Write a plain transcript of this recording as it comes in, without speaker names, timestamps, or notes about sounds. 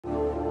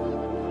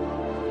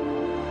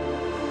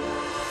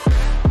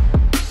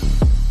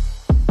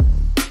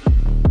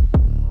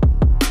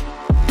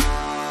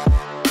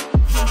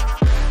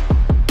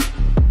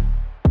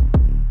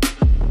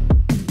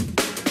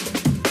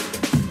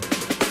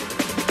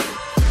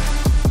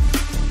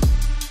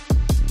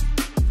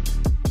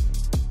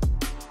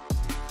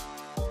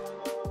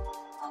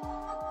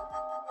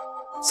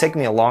taken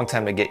me a long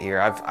time to get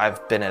here.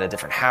 I've been at a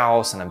different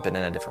house, and I've been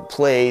in a different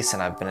place,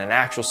 and I've been in an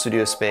actual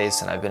studio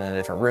space, and I've been in a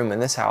different room in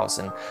this house,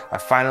 and I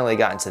finally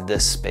got into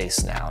this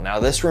space now. Now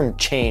this room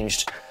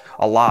changed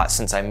a lot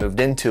since I moved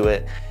into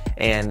it,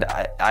 and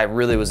I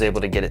really was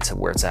able to get it to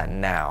where it's at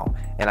now.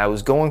 And I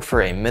was going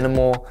for a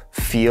minimal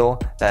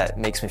feel that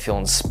makes me feel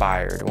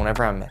inspired.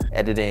 Whenever I'm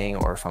editing,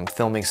 or if I'm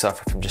filming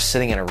stuff, or if I'm just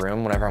sitting in a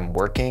room, whenever I'm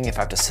working, if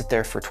I have to sit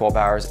there for 12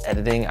 hours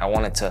editing, I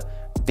want it to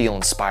feel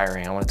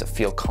inspiring. I want it to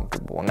feel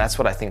comfortable. And that's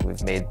what I think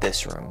we've made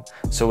this room.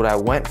 So what I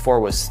went for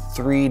was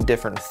 3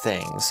 different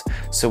things.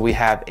 So we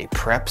have a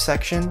prep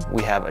section,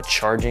 we have a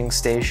charging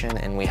station,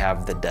 and we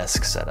have the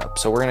desk setup.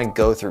 So we're gonna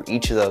go through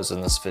each of those in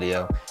this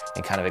video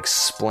and kind of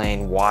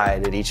explain why I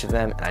did each of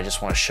them. And I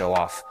just wanna show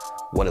off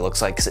what it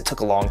looks like, because it took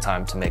a long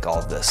time to make all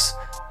of this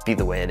be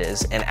the way it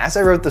is. And as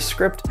I wrote the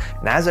script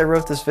and as I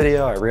wrote this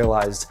video, I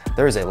realized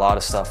there is a lot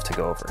of stuff to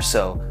go over.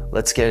 So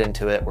let's get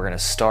into it. We're gonna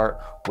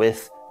start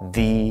with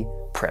the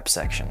prep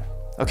section.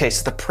 Okay,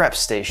 so the prep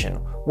station.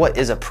 What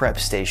is a prep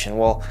station?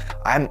 Well,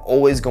 I'm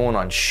always going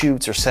on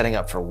shoots or setting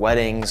up for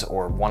weddings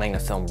or wanting to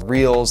film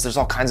reels. There's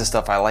all kinds of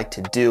stuff I like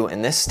to do,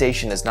 and this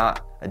station is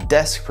not a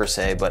desk per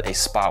se, but a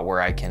spot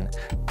where I can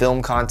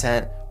film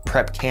content,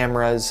 prep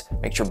cameras,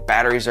 make sure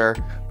batteries are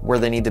where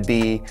they need to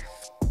be,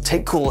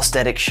 take cool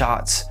aesthetic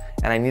shots,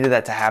 and I needed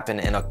that to happen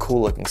in a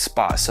cool looking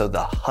spot. So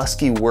the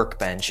Husky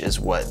workbench is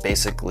what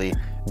basically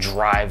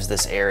drives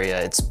this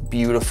area. It's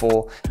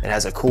beautiful. It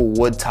has a cool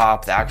wood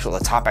top.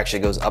 The top actually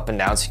goes up and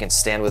down, so you can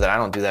stand with it. I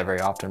don't do that very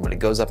often, but it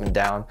goes up and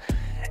down.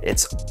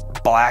 It's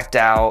blacked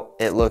out,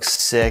 it looks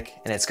sick,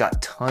 and it's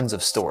got tons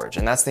of storage,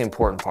 and that's the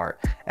important part.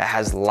 It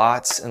has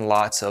lots and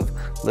lots of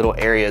little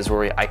areas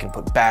where I can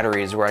put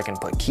batteries, where I can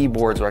put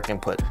keyboards, where I can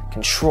put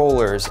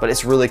controllers, but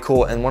it's really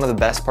cool. And one of the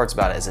best parts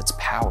about it is it's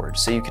powered,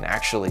 so you can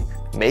actually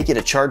make it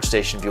a charge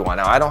station if you want.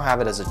 Now, I don't have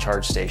it as a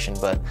charge station,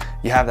 but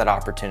you have that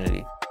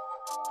opportunity.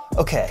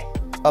 Okay,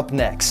 up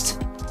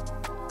next,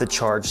 the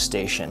charge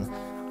station.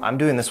 I'm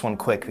doing this one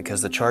quick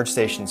because the charge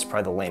station is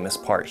probably the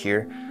lamest part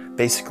here.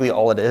 Basically,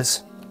 all it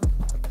is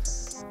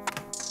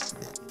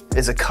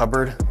a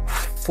cupboard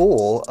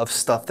full of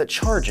stuff that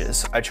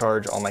charges. I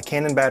charge all my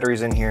Canon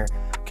batteries in here,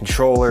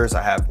 controllers,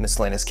 I have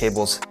miscellaneous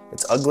cables.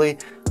 It's ugly.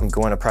 I'm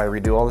going to probably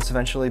redo all this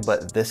eventually,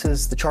 but this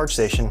is the charge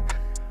station.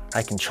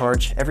 I can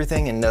charge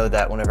everything and know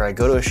that whenever I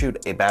go to a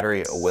shoot, a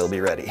battery will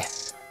be ready.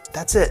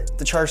 That's it,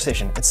 the charge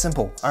station. It's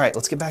simple. All right,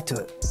 let's get back to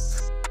it.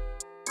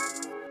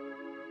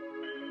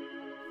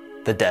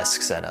 The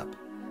desk setup.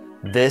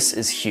 This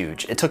is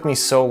huge. It took me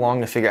so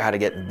long to figure out how to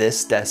get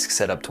this desk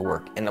set up to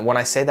work. And when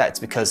I say that, it's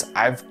because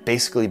I've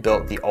basically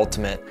built the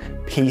ultimate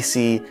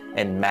PC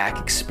and Mac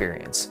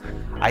experience.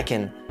 I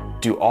can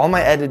do all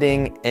my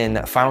editing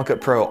in Final Cut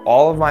Pro,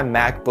 all of my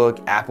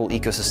MacBook, Apple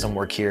ecosystem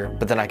work here,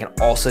 but then I can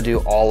also do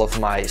all of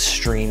my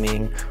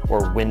streaming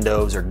or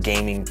Windows or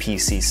gaming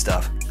PC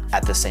stuff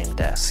at the same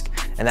desk.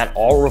 And that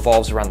all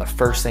revolves around the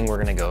first thing we're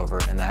gonna go over,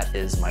 and that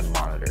is my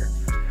monitor.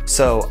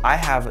 So I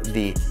have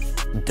the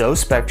Dose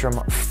Spectrum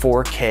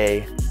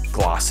 4K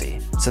glossy.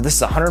 So this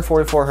is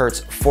 144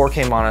 Hertz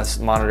 4K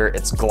monitor.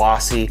 It's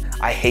glossy.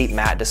 I hate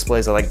matte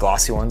displays. I like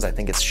glossy ones. I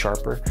think it's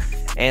sharper.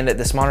 And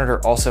this monitor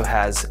also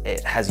has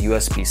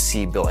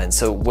USB-C built in.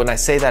 So when I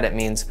say that, it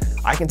means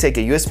I can take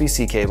a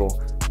USB-C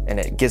cable and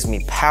it gives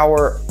me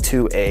power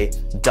to a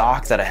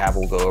dock that I have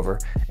we'll go over.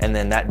 And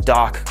then that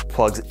dock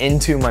plugs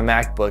into my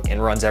MacBook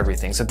and runs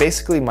everything. So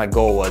basically my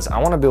goal was I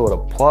want to be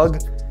able to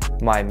plug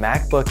my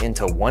MacBook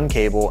into one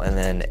cable and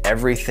then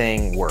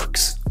everything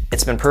works.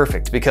 It's been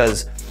perfect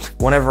because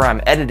whenever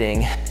I'm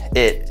editing,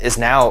 it is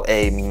now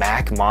a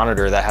Mac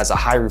monitor that has a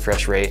high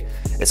refresh rate.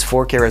 It's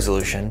 4K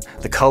resolution.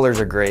 The colors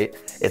are great.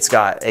 It's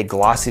got a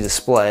glossy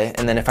display.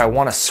 And then if I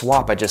want to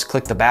swap, I just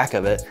click the back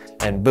of it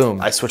and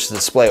boom, I switch the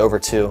display over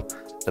to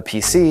the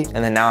PC,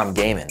 and then now I'm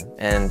gaming.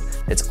 And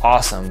it's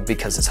awesome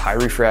because it's high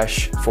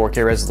refresh,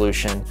 4K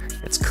resolution,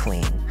 it's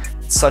clean.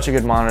 Such a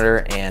good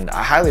monitor, and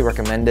I highly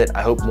recommend it.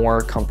 I hope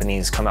more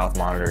companies come out with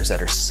monitors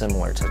that are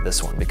similar to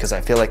this one because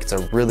I feel like it's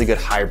a really good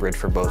hybrid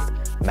for both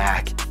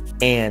Mac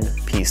and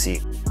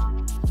PC.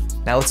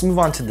 Now let's move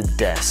on to the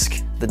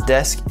desk. The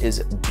desk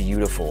is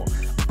beautiful,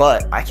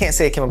 but I can't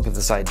say I came up with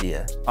this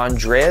idea.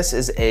 Andreas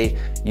is a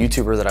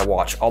YouTuber that I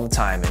watch all the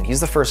time, and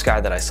he's the first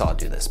guy that I saw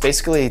do this.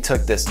 Basically, he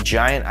took this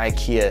giant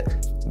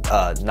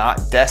IKEA,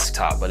 not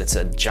desktop, but it's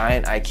a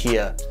giant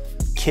IKEA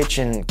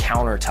kitchen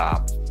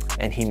countertop,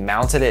 and he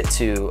mounted it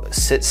to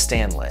sit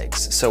stand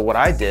legs. So what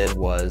I did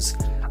was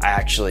I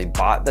actually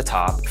bought the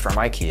top from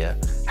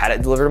IKEA, had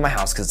it delivered to my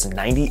house because it's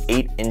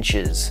 98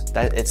 inches.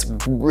 It's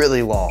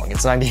really long.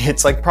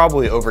 It's like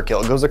probably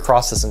overkill. It goes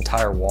across this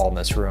entire wall in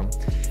this room.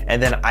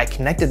 And then I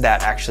connected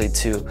that actually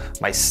to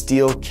my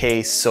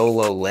Steelcase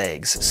Solo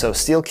legs. So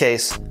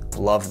Steelcase,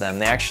 love them.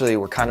 They actually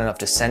were kind enough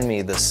to send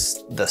me the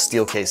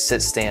Steelcase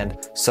sit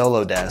stand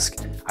Solo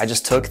desk. I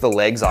just took the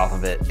legs off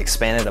of it,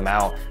 expanded them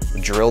out,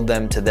 drilled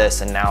them to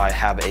this, and now I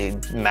have a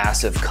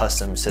massive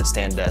custom sit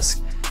stand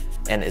desk.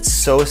 And it's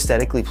so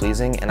aesthetically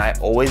pleasing, and I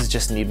always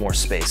just need more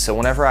space. So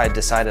whenever I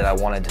decided I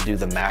wanted to do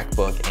the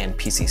MacBook and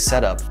PC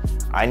setup,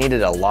 I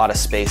needed a lot of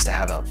space to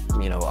have a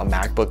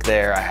MacBook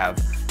there. I have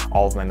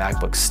all of my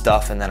MacBook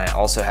stuff, and then I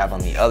also have on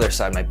the other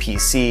side my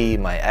PC,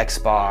 my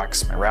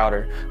Xbox, my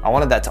router. I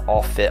wanted that to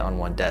all fit on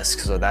one desk,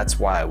 so that's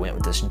why I went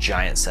with this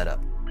giant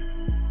setup.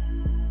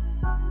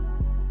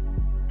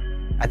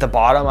 At the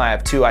bottom, I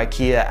have 2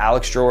 IKEA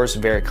Alex drawers,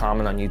 very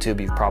common on YouTube.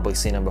 You've probably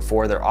seen them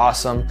before. They're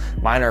awesome.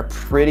 Mine are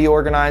pretty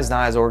organized,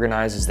 not as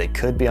organized as they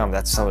could be.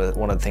 That's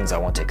one of the things I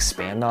want to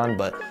expand on,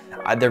 but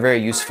they're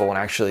very useful, and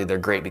actually they're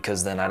great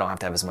because then I don't have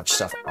to have as much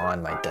stuff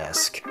on my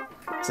desk.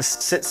 It's a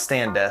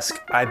sit-stand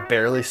desk. I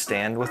barely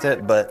stand with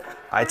it, but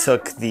I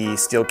took the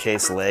steel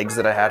case legs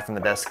that I had from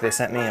the desk they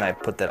sent me and I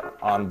put that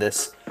on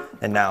this,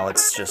 and now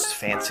it's just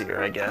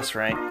fancier, I guess,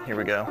 right? Here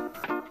we go.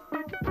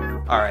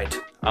 All right,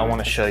 I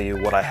wanna show you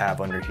what I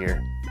have under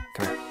here.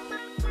 Come here.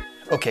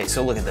 Okay,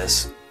 so look at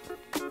this.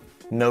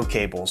 No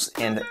cables,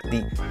 and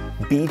the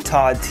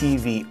BTOD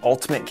TV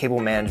Ultimate Cable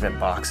Management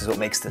Box is what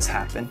makes this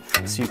happen.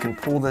 So you can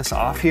pull this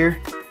off here,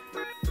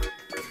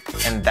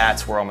 and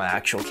that's where all my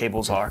actual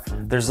cables are.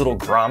 There's little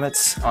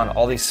grommets on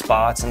all these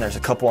spots, and there's a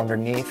couple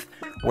underneath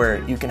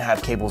where you can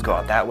have cables go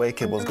out that way,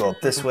 cables go up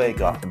this way,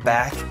 go out the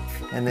back,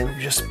 and then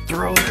you just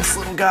throw this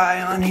little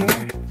guy on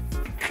here.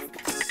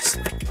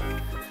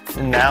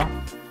 And now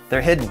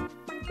they're hidden.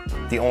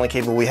 The only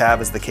cable we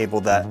have is the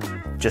cable that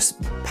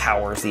just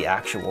powers the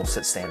actual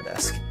sit-stand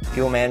desk.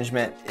 Cable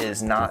management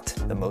is not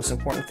the most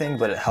important thing,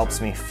 but it helps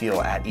me feel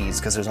at ease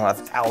because there's not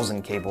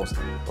 1,000 cables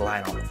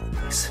lying all over the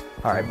place.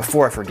 All right,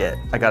 before I forget,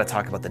 I gotta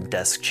talk about the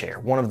desk chair.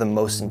 One of the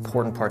most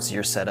important parts of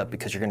your setup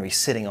because you're gonna be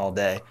sitting all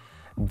day.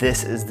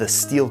 This is the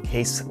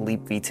Steelcase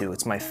Leap V2.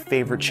 It's my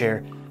favorite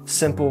chair.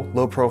 Simple,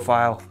 low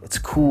profile, it's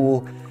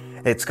cool.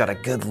 It's got a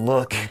good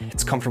look,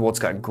 it's comfortable, it's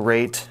got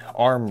great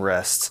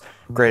armrests,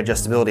 great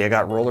adjustability. I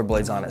got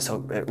rollerblades on it,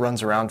 so it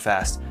runs around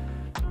fast.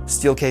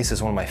 Steelcase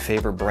is one of my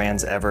favorite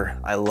brands ever.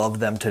 I love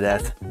them to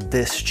death.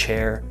 This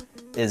chair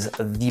is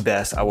the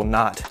best. I will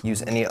not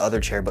use any other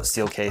chair but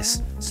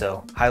Steelcase,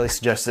 so highly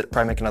suggest it.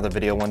 Probably make another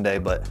video one day,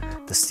 but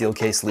the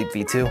Steelcase Leap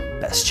V2,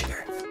 best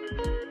chair.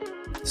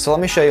 So let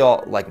me show you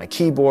all like my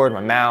keyboard,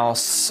 my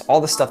mouse, all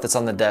the stuff that's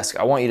on the desk.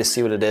 I want you to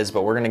see what it is,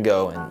 but we're gonna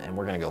go and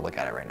we're gonna go look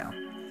at it right now.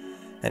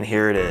 And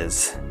here it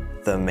is,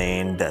 the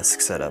main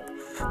desk setup.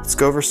 Let's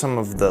go over some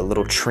of the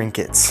little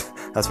trinkets,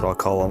 that's what I'll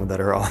call them,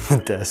 that are on the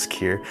desk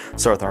here.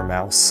 Start with our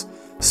mouse.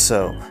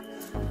 So,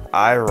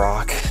 I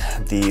rock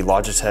the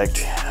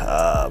Logitech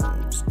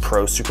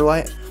Pro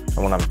Superlight,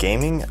 and when I'm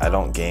gaming, I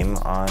don't game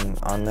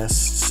on this,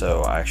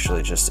 so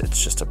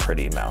it's just a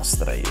pretty mouse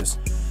that I use.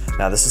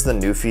 Now this is the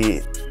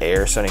Newfie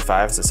Air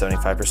 75, it's at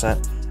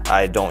 75%.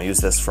 I don't use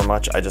this for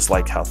much. I just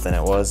liked how thin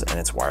it was, and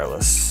it's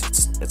wireless.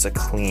 It's a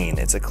clean, and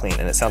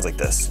it sounds like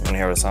this. You wanna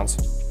hear what it sounds?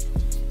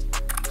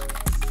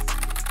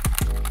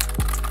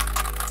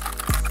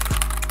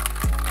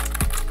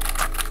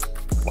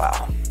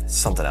 Wow, it's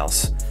something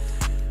else.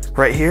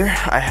 Right here,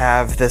 I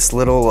have this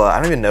little, I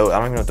don't even know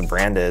what the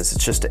brand is.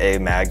 It's just a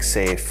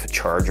MagSafe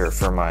charger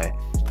for my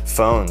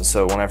phone.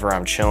 So whenever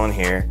I'm chilling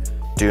here,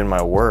 doing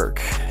my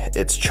work,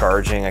 it's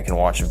charging, I can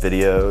watch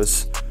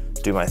videos,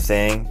 do my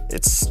thing.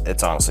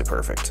 It's honestly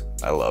perfect.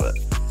 I love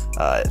it.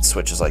 It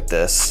switches like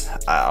this.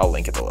 I'll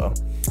link it below.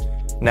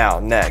 Now,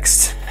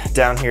 next,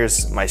 down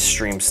here's my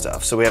stream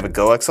stuff. So we have a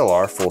Go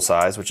XLR full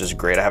size, which is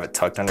great. I have it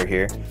tucked under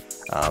here.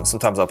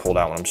 Sometimes I'll pull it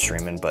out when I'm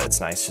streaming, but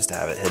it's nice just to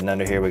have it hidden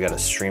under here. We got a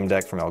Stream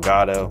Deck from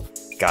Elgato.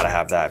 Gotta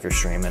have that if you're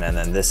streaming. And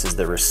then this is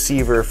the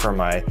receiver for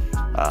my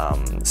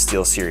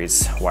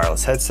SteelSeries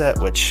wireless headset,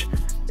 which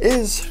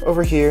is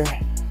over here.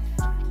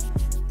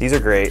 These are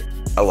great.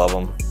 I love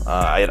them.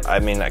 I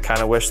mean, I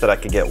kind of wish that I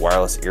could get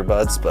wireless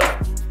earbuds, but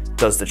it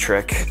does the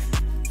trick.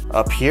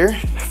 Up here,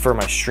 for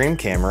my stream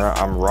camera,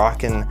 I'm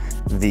rocking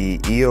the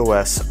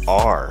EOS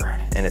R,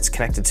 and it's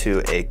connected to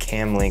a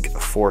Camlink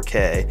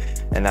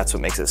 4K, and that's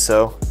what makes it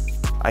so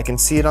I can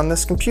see it on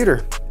this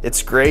computer.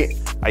 It's great.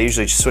 I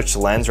usually switch the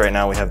lens. Right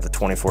now we have the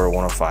 24 to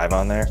 105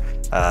 on there.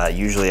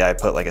 Usually I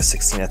put like a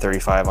 16 to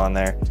 35 on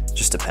there.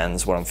 Just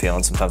depends what I'm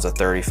feeling. Sometimes a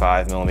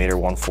 35 millimeter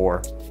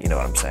 1.4, you know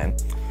what I'm saying.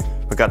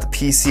 We got the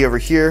PC over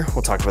here.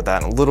 We'll talk about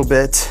that in a little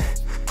bit.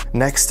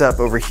 Next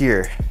up over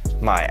here,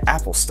 my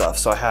Apple stuff.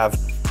 So I have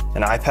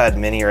an iPad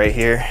mini right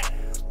here.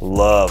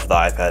 Love the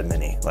iPad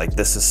mini. Like,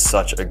 this is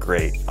such a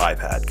great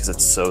iPad because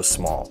it's so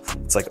small.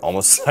 It's like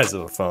almost the size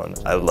of a phone.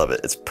 I love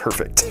it. It's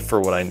perfect for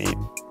what I need.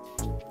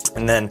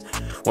 And then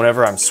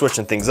whenever I'm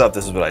switching things up,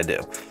 this is what I do.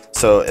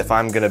 So if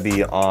I'm gonna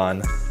be on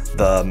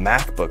the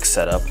MacBook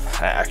setup,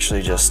 I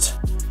actually just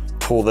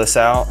pull this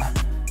out,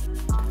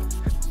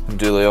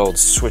 do the old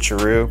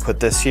switcheroo, put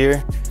this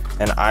here,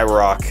 and I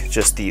rock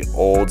just the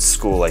old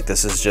school. Like,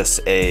 this is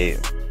just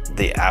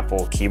the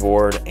Apple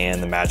keyboard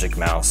and the Magic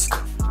Mouse.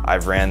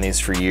 I've ran these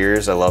for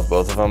years. I love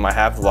both of them. I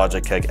have the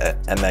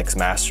Logitech MX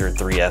Master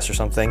 3S or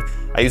something.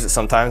 I use it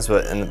sometimes,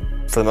 but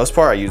for the most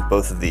part, I use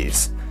both of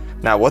these.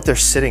 Now, what they're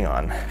sitting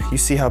on, you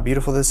see how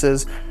beautiful this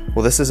is?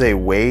 Well, this is a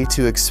way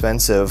too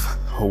expensive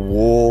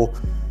wool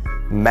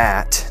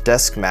mat,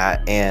 desk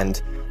mat,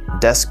 and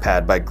desk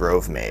pad by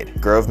Grovemade.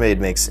 Grovemade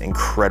makes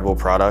incredible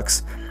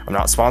products. I'm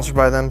not sponsored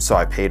by them, so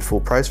I paid full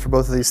price for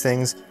both of these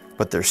things,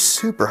 but they're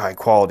super high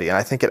quality, and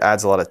I think it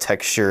adds a lot of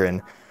texture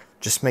and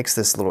just makes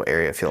this little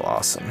area feel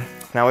awesome.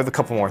 Now we have a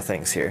couple more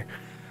things here.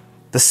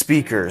 The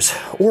speakers,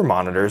 or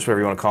monitors,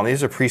 whatever you want to call them,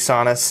 these are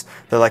PreSonus.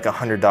 They're like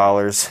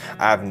 $100.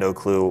 I have no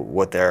clue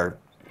what their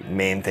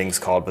main thing's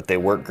called, but they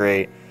work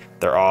great.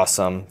 They're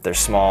awesome, they're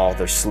small,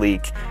 they're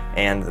sleek,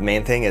 and the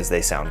main thing is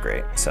they sound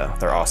great, so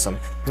they're awesome.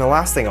 And the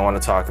last thing I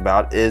want to talk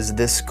about is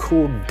this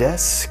cool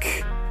desk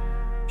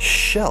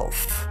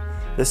shelf.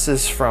 This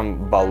is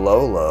from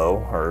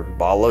Balolo, or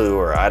Balu,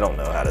 or I don't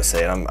know how to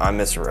say it. I'm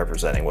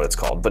misrepresenting what it's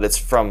called, but it's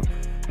from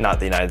not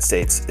the United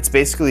States. It's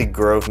basically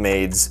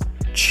Grovemade's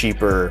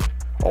cheaper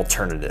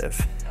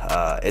alternative.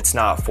 It's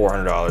not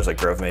 $400 like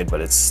Grovemade, but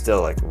it's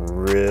still like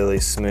really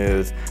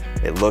smooth.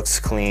 It looks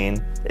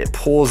clean. It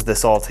pulls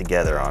this all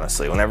together,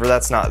 honestly. Whenever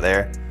that's not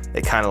there,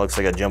 it kind of looks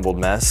like a jumbled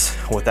mess.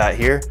 With that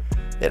here,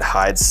 it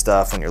hides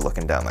stuff when you're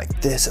looking down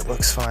like this. It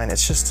looks fine.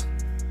 It's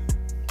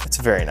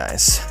very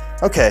nice.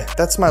 Okay,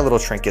 that's my little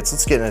trinkets.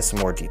 Let's get into some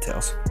more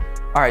details.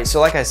 All right, so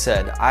like I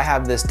said, I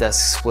have this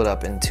desk split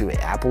up into an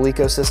Apple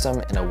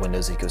ecosystem and a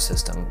Windows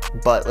ecosystem,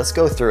 but let's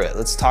go through it.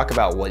 Let's talk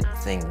about what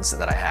things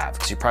that I have,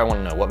 because you probably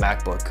want to know what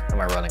MacBook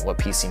am I running, what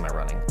PC am I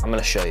running. I'm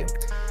gonna show you.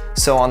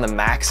 So on the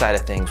Mac side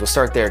of things, we'll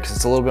start there because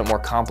it's a little bit more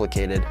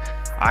complicated.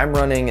 I'm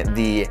running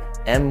the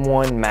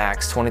M1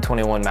 Max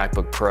 2021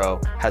 MacBook Pro.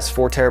 Has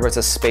 4 terabytes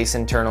of space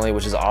internally,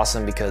 which is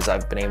awesome because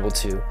I've been able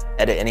to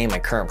edit any of my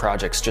current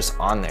projects just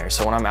on there.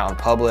 So when I'm out in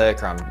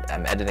public or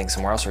I'm editing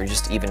somewhere else, or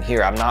just even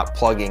here, I'm not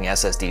plugging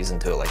SSDs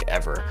into it like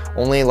ever.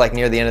 Only like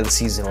near the end of the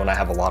season when I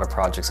have a lot of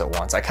projects at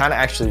once. I kind of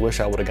actually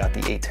wish I would have got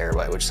the 8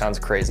 terabyte, which sounds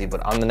crazy,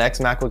 but on the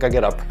next MacBook I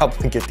get, I'll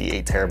probably get the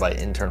 8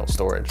 terabyte internal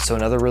storage. So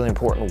another really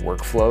important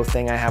workflow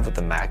thing I have with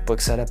the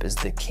MacBook setup is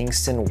the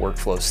Kingston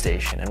Workflow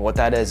Station. And what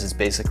that is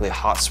basically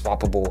hot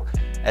swappable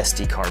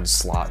SD card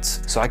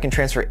slots. So I can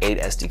transfer 8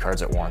 SD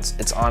cards at once.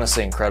 It's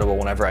honestly incredible.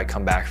 Whenever I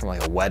come back from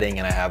like a wedding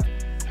and I have,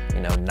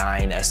 you know,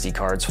 9 SD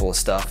cards full of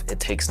stuff,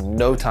 it takes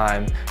no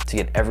time to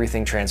get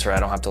everything transferred. I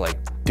don't have to like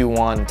do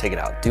one, take it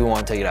out, do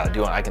one, take it out,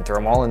 do one. I can throw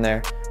them all in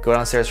there, go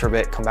downstairs for a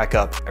bit, come back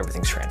up,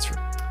 everything's transferred.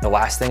 The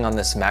last thing on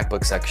this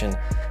MacBook section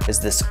is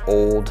this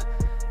old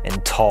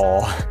and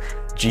tall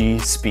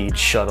G-Speed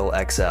Shuttle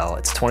XL.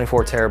 It's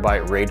 24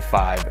 terabyte RAID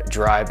 5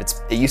 drive. It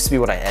used to be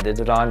what I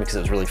edited on because it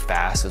was really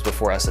fast. It was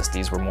before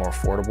SSDs were more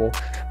affordable,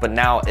 but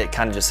now it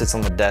kind of just sits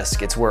on the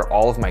desk. It's where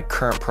all of my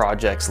current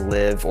projects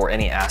live, or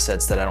any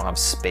assets that I don't have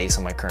space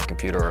on my current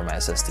computer or my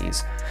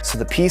SSDs. So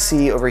the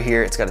PC over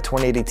here, it's got a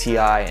 2080 Ti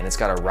and it's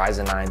got a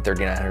Ryzen 9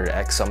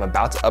 3900X. So I'm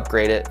about to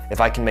upgrade it. If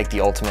I can make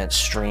the ultimate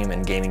stream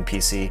and gaming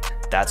PC,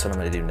 that's what I'm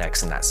gonna do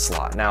next in that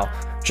slot. Now,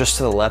 just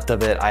to the left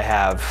of it, I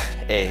have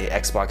a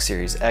Xbox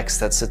Series X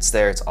that sits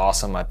there. It's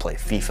awesome. I play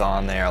FIFA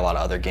on there, a lot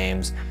of other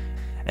games.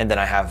 And then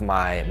I have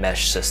my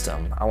mesh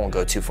system. I won't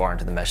go too far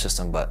into the mesh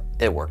system, but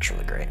it works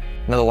really great.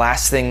 Now the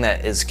last thing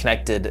that is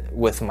connected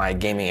with my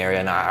gaming area,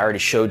 and I already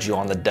showed you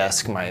on the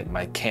desk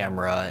my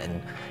camera and,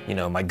 you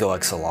know, my Go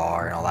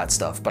XLR and all that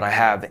stuff, but I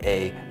have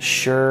a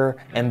Shure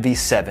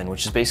MV7,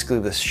 which is basically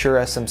the Shure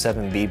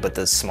SM7B, but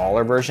the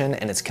smaller version,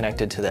 and it's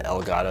connected to the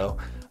Elgato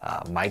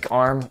mic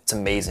arm. It's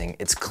amazing.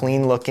 It's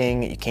clean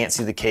looking. You can't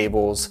see the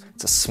cables.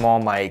 It's a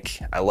small mic.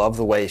 I love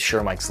the way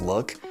Shure mics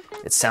look.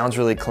 It sounds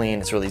really clean.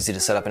 It's really easy to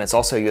set up, and it's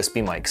also a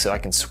USB mic, so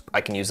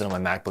I can use it on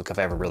my MacBook if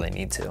I ever really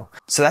need to.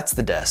 So that's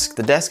the desk.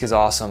 The desk is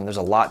awesome. There's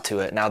a lot to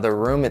it. Now the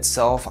room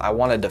itself, I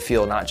wanted to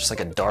feel not just like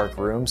a dark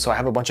room, so I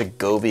have a bunch of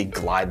Govee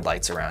glide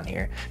lights around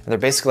here. And they're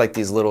basically like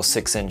these little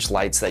 6-inch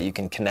lights that you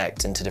can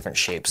connect into different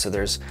shapes. So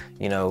there's,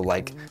 you know,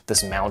 like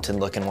this mountain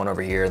looking one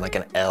over here, like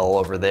an L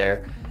over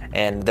there.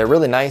 And they're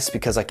really nice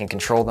because I can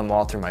control them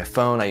all through my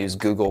phone. I use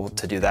Google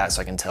to do that,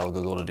 so I can tell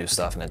Google to do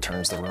stuff and it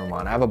turns the room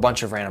on. I have a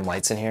bunch of random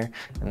lights in here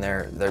and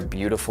they're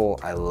beautiful.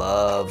 I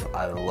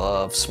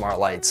love smart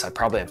lights. I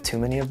probably have too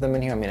many of them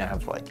in here. I mean, I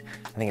have like,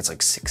 I think it's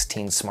like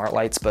 16 smart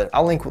lights, but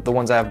I'll link the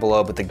ones I have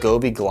below. But the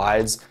Govee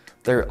glides,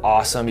 they're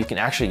awesome. You can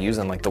actually use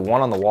them. Like the one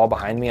on the wall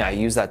behind me, I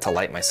use that to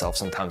light myself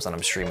sometimes when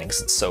I'm streaming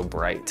because it's so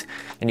bright.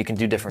 And you can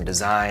do different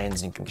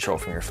designs and you can control it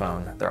from your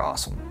phone. They're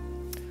awesome.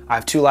 I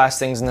have 2 last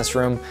things in this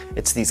room.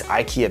 It's these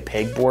IKEA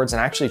pegboards,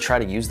 and I actually try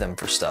to use them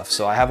for stuff.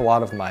 So I have a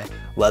lot of my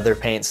leather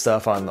paint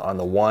stuff on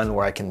the one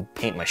where I can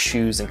paint my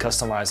shoes and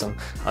customize them.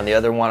 On the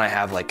other one, I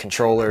have like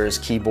controllers,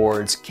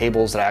 keyboards,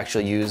 cables that I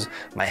actually use,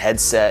 my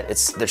headset.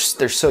 They're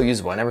so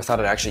usable. I never thought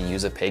I'd actually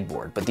use a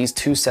pegboard, but these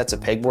 2 sets of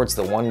pegboards,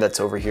 the one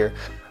that's over here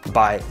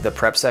by the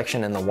prep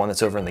section and the one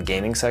that's over in the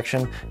gaming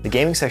section. The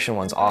gaming section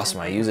one's awesome.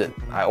 I use it.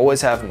 I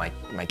always have my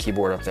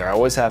keyboard up there. I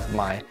always have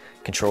my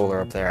controller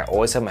up there. I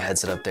always have my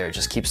headset up there.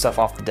 Just keep stuff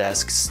off the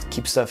desk,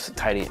 keep stuff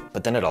tidy,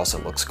 but then it also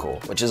looks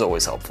cool, which is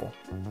always helpful.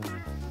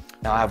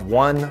 Now I have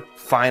one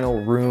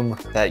final room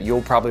that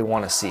you'll probably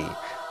want to see.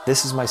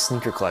 This is my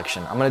sneaker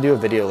collection. I'm gonna do a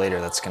video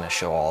later that's gonna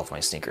show all of my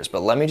sneakers,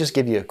 but let me just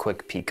give you a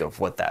quick peek of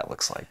what that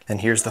looks like.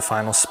 And here's the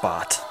final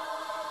spot,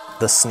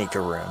 the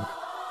sneaker room.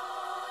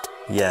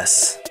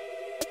 Yes,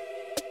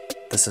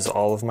 this is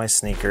all of my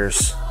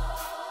sneakers.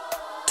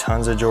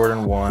 tons of Jordan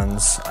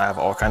 1s. I have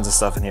all kinds of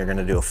stuff in here.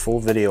 Gonna do a full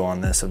video on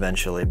this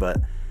eventually, but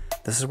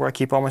this is where I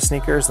keep all my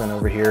sneakers. Then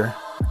over here,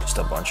 just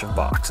a bunch of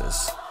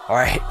boxes. All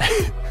right,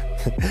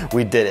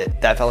 we did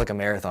it. That felt like a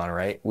marathon,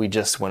 right? We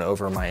just went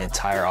over my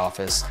entire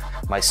office,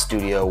 my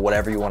studio,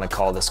 whatever you want to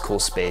call this cool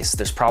space.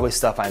 There's probably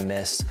stuff I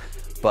missed,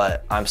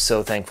 but I'm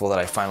so thankful that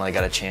I finally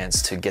got a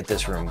chance to get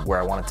this room where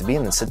I want it to be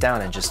and then sit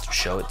down and just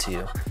show it to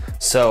you.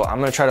 So I'm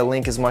gonna try to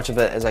link as much of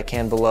it as I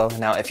can below.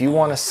 Now, if you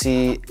wanna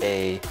see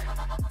a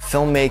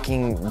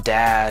filmmaking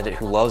dad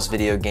who loves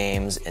video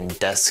games and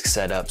desk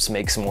setups,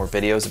 make some more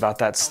videos about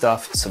that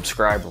stuff,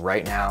 subscribe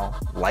right now,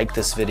 like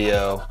this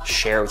video,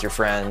 share it with your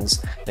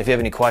friends. And if you have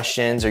any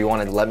questions or you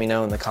want to let me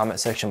know in the comment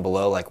section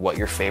below like what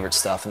your favorite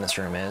stuff in this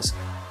room is,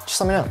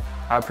 just let me know.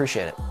 I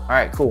appreciate it. All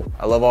right, cool.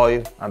 I love all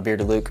you. I'm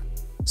Bearded Luke.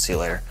 See you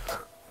later.